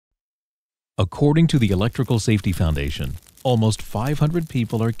According to the Electrical Safety Foundation, almost 500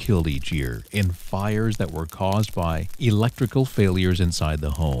 people are killed each year in fires that were caused by electrical failures inside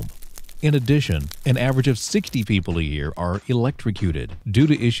the home. In addition, an average of 60 people a year are electrocuted due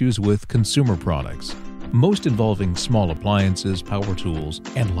to issues with consumer products, most involving small appliances, power tools,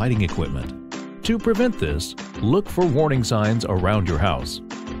 and lighting equipment. To prevent this, look for warning signs around your house.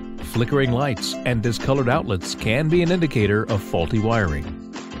 Flickering lights and discolored outlets can be an indicator of faulty wiring.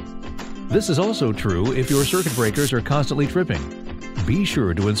 This is also true if your circuit breakers are constantly tripping. Be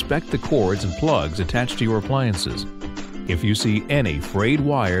sure to inspect the cords and plugs attached to your appliances. If you see any frayed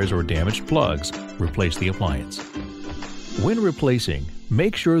wires or damaged plugs, replace the appliance. When replacing,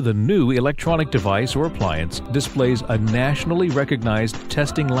 make sure the new electronic device or appliance displays a nationally recognized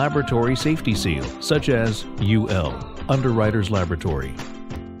testing laboratory safety seal, such as UL, Underwriters Laboratory.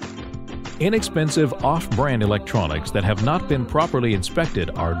 Inexpensive off-brand electronics that have not been properly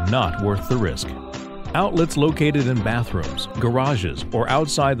inspected are not worth the risk. Outlets located in bathrooms, garages, or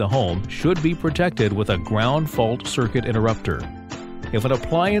outside the home should be protected with a ground fault circuit interrupter. If an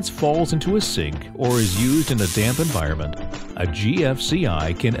appliance falls into a sink or is used in a damp environment, a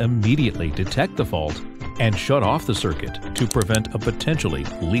GFCI can immediately detect the fault and shut off the circuit to prevent a potentially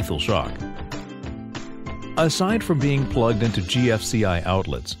lethal shock. Aside from being plugged into GFCI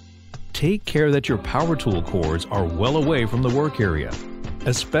outlets, take care that your power tool cords are well away from the work area,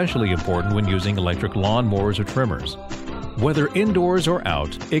 especially important when using electric lawnmowers or trimmers. Whether indoors or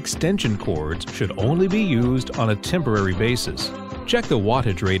out, extension cords should only be used on a temporary basis. Check the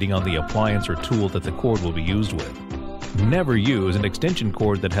wattage rating on the appliance or tool that the cord will be used with. Never use an extension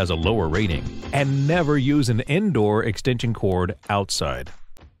cord that has a lower rating, and never use an indoor extension cord outside.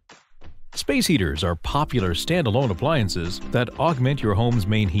 Space heaters are popular standalone appliances that augment your home's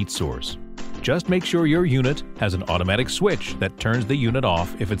main heat source. Just make sure your unit has an automatic switch that turns the unit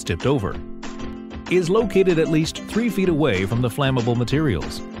off if it's tipped over, is located at least 3 feet away from the flammable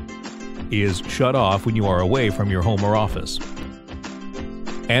materials, is shut off when you are away from your home or office.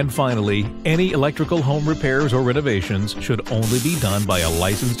 And finally, any electrical home repairs or renovations should only be done by a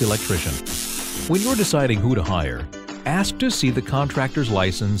licensed electrician. When you're deciding who to hire, ask to see the contractor's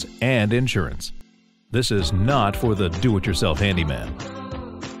license and insurance. This is not for the do-it-yourself handyman.